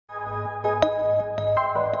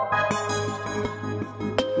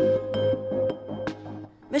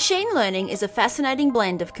Machine learning is a fascinating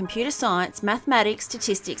blend of computer science, mathematics,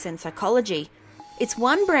 statistics, and psychology. It's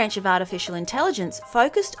one branch of artificial intelligence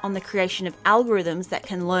focused on the creation of algorithms that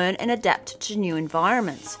can learn and adapt to new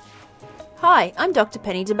environments. Hi, I'm Dr.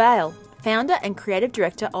 Penny DeBale, founder and creative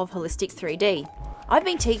director of Holistic 3D. I've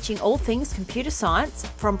been teaching all things computer science,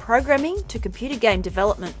 from programming to computer game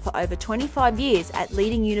development, for over 25 years at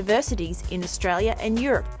leading universities in Australia and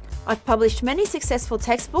Europe. I've published many successful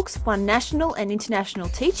textbooks, won national and international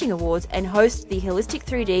teaching awards, and host the Holistic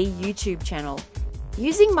 3D YouTube channel.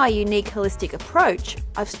 Using my unique holistic approach,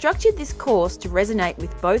 I've structured this course to resonate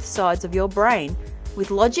with both sides of your brain,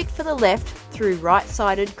 with logic for the left through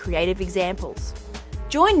right-sided creative examples.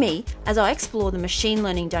 Join me as I explore the machine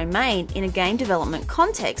learning domain in a game development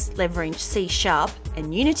context, leveraging C#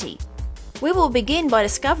 and Unity. We will begin by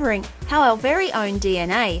discovering how our very own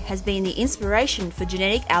DNA has been the inspiration for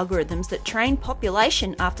genetic algorithms that train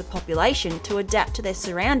population after population to adapt to their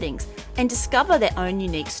surroundings and discover their own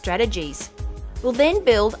unique strategies. We'll then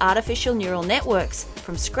build artificial neural networks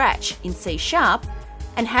from scratch in C#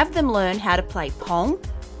 and have them learn how to play Pong,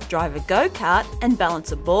 drive a go-kart, and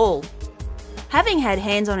balance a ball. Having had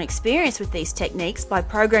hands-on experience with these techniques by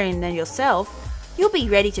programming them yourself, you'll be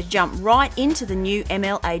ready to jump right into the new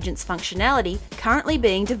ML Agents functionality currently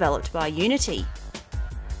being developed by Unity.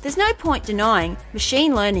 There's no point denying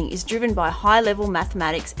machine learning is driven by high-level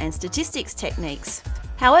mathematics and statistics techniques.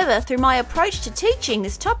 However, through my approach to teaching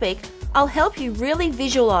this topic, I'll help you really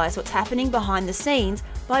visualize what's happening behind the scenes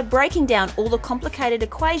by breaking down all the complicated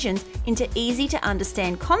equations into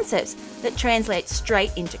easy-to-understand concepts that translate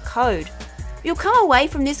straight into code. You'll come away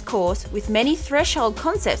from this course with many threshold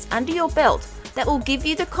concepts under your belt that will give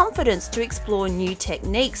you the confidence to explore new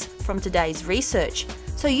techniques from today's research,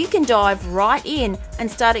 so you can dive right in and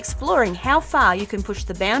start exploring how far you can push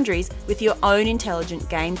the boundaries with your own intelligent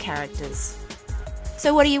game characters.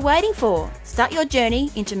 So what are you waiting for? Start your journey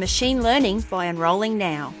into machine learning by enrolling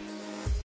now.